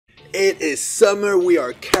It is summer, we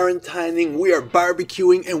are quarantining, we are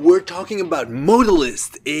barbecuing, and we're talking about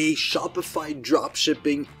MODALYST, a Shopify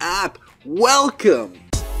dropshipping app. Welcome!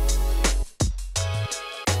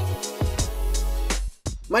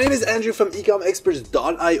 My name is Andrew from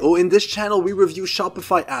ecomexperts.io. In this channel, we review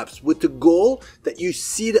Shopify apps with the goal that you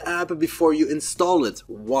see the app before you install it.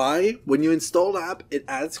 Why? When you install the app, it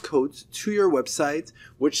adds code to your website,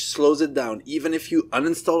 which slows it down. Even if you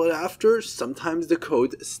uninstall it after, sometimes the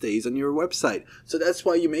code stays on your website. So that's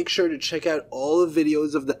why you make sure to check out all the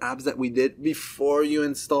videos of the apps that we did before you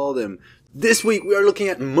install them. This week we are looking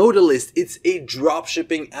at MODALYST. It's a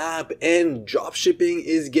dropshipping app, and dropshipping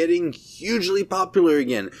is getting hugely popular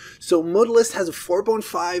again. So MODALYST has a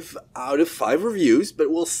 4.5 out of 5 reviews, but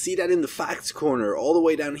we'll see that in the facts corner all the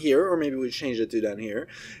way down here, or maybe we change it to down here.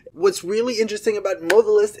 What's really interesting about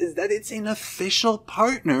MODALYST is that it's an official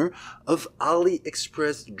partner of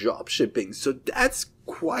AliExpress dropshipping. So that's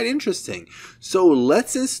quite interesting. So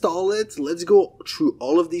let's install it. Let's go through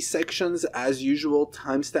all of these sections as usual,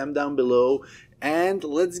 timestamp down below, and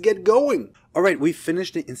let's get going. All right, we've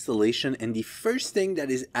finished the installation, and the first thing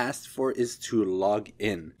that is asked for is to log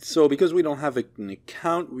in. So because we don't have an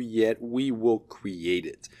account yet, we will create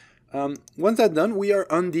it. Once that's done, we are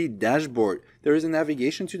on the dashboard. There is a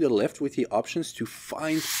navigation to the left with the options to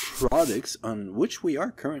find products, on which we are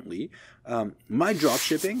currently. My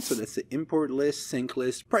dropshipping, so that's the import list, sync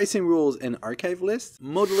list, pricing rules, and archive list.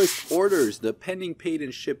 MODALYST orders, the pending, paid,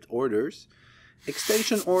 and shipped orders.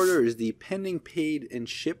 Extension orders, the pending, paid, and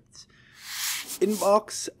shipped.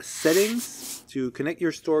 Inbox settings, to connect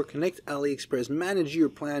your store, connect AliExpress, manage your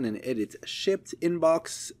plan, and edit shipped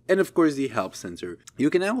inbox, and of course the help center. You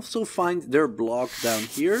can also find their blog down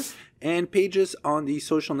here and pages on the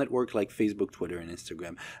social network like Facebook, Twitter, and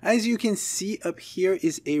Instagram. As you can see up here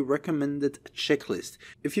is a recommended checklist.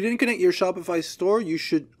 If you didn't connect your Shopify store, you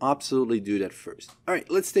should absolutely do that first. All right,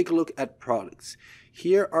 let's take a look at products.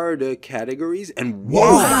 Here are the categories, and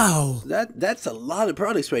wow, that's a lot of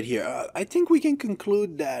products right here. I think we can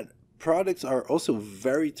conclude that products are also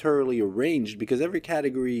very thoroughly arranged because every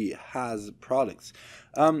category has products.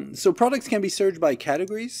 So products can be searched by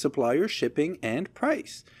categories, supplier, shipping, and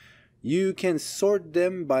price. You can sort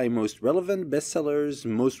them by most relevant, bestsellers,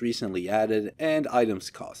 most recently added, and items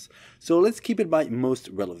cost. So let's keep it by most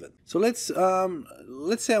relevant. So let's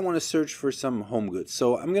say I want to search for some home goods.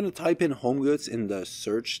 So I'm going to type in home goods in the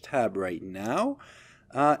search tab right now.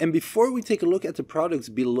 And before we take a look at the products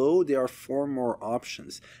below, there are 4 more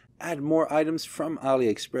options. Add more items from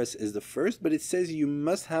AliExpress is the first, but it says you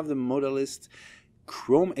must have the MODALYST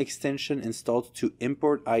Chrome extension installed to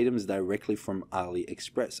import items directly from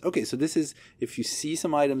AliExpress. Okay, so this is if you see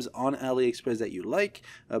some items on AliExpress that you like,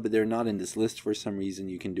 but they're not in this list for some reason,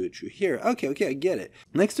 you can do it through here. Okay, I get it.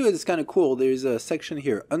 Next to it is kind of cool. There's a section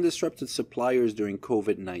here, undisrupted suppliers during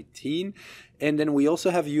COVID-19. And then we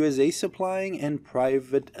also have USA supplying and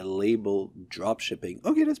private label dropshipping.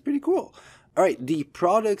 Okay, that's pretty cool. All right, the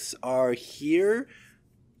products are here.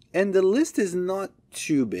 And the list is not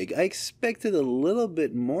too big. I expected a little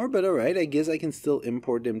bit more, but all right, I guess I can still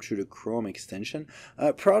import them through the Chrome extension.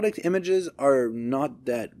 Product images are not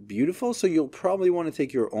that beautiful, so you'll probably want to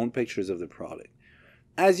take your own pictures of the product.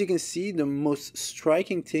 As you can see, the most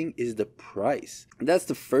striking thing is the price. That's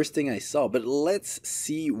the first thing I saw, but let's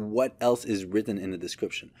see what else is written in the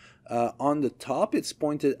description. On the top, it's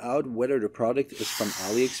pointed out whether the product is from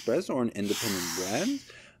AliExpress or an independent brand.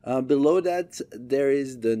 Below that, there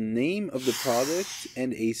is the name of the product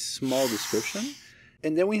and a small description.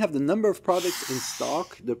 And then we have the number of products in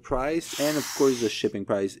stock, the price, and of course the shipping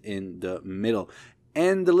price in the middle.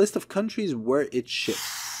 And the list of countries where it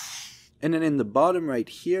ships. And then in the bottom right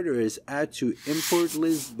here, there is Add to Import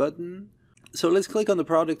List button. So let's click on the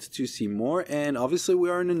product to see more. And obviously we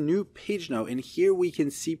are on a new page now. And here we can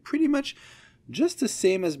see pretty much just the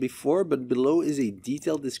same as before, but below is a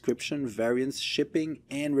detailed description, variants, shipping,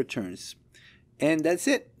 and returns. And that's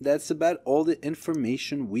it. That's about all the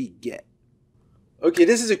information we get. Okay,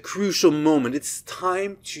 this is a crucial moment. It's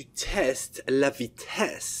time to test la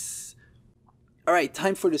vitesse. All right,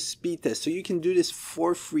 time for the speed test. So you can do this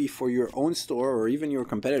for free for your own store or even your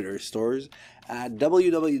competitor stores at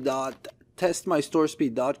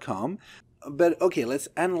www.testmystorespeed.com. But okay, let's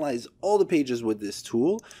analyze all the pages with this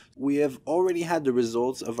tool. We have already had the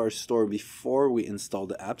results of our store before we installed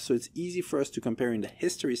the app, so it's easy for us to compare in the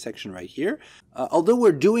history section right here. Although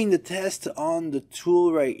we're doing the test on the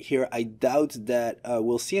tool right here, I doubt that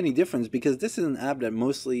we'll see any difference because this is an app that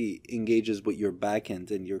mostly engages with your backend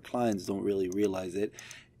and your clients don't really realize it.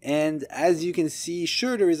 And as you can see,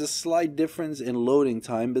 sure, there is a slight difference in loading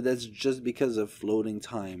time, but that's just because of loading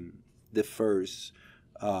time differs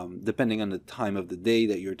depending on the time of the day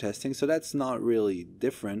that you're testing. So that's not really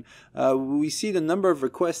different. We see the number of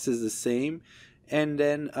requests is the same. And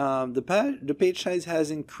then the page size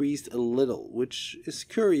has increased a little, which is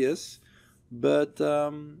curious. But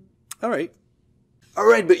all right. All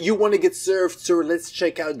right, but you want to get served, so let's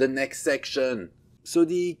check out the next section. So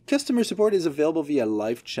the customer support is available via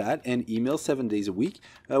live chat and email 7 days a week.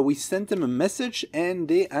 We sent them a message and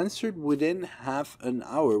they answered within half an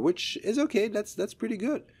hour, which is okay. That's pretty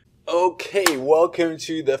good. Okay, welcome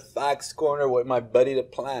to the Facts Corner with my buddy the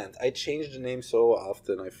plant. I changed the name so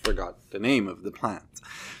often I forgot the name of the plant.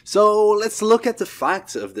 So let's look at the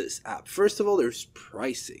facts of this app. First of all, there's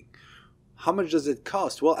pricing. How much does it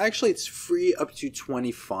cost? Well, actually, it's free up to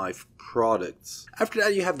 25 products. After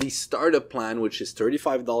that, you have the startup plan, which is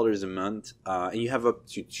 $35 a month, and you have up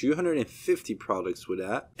to 250 products with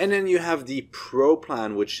that. And then you have the pro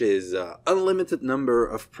plan, which is unlimited number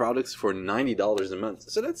of products for $90 a month.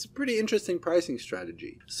 So that's a pretty interesting pricing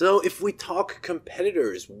strategy. So if we talk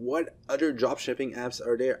competitors, what other dropshipping apps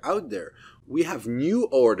are there out there? We have New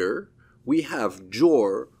Order, we have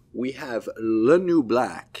Jor, we have Le New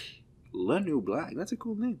Black. Le New Black, that's a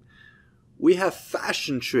cool name. We have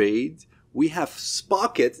Fashion Trade, we have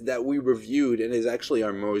Spocket that we reviewed and is actually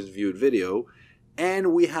our most viewed video,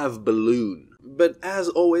 and we have Balloon. But as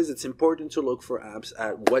always, it's important to look for apps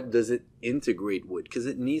at what does it integrate with, because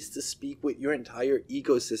it needs to speak with your entire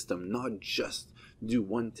ecosystem, not just do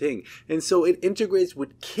one thing. And so it integrates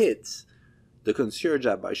with Kits, the concierge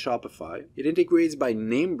app by Shopify. It integrates by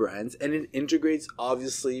name brands, and it integrates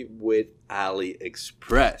obviously with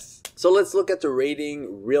AliExpress. So let's look at the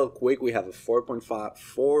rating real quick. We have a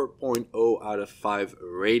 4.0 out of 5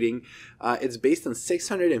 rating. It's based on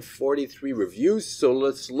 643 reviews. So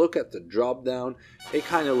let's look at the drop down. It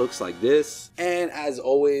kind of looks like this. And as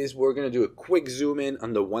always, we're going to do a quick zoom in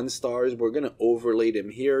on the 1 stars. We're going to overlay them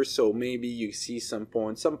here. So maybe you see some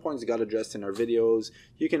points. Some points got addressed in our videos.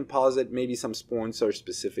 You can pause it. Maybe some points are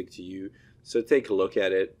specific to you. So take a look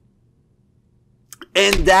at it.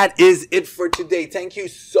 And that is it for today. Thank you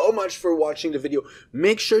so much for watching the video.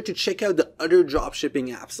 Make sure to check out the other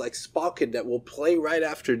dropshipping apps like Spocket that will play right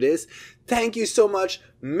after this. Thank you so much.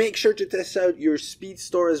 Make sure to test out your speed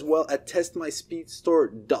store as well at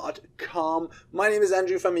testmyspeedstore.com. My name is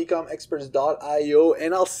Andrew from ecomexperts.io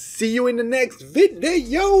and I'll see you in the next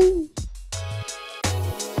video.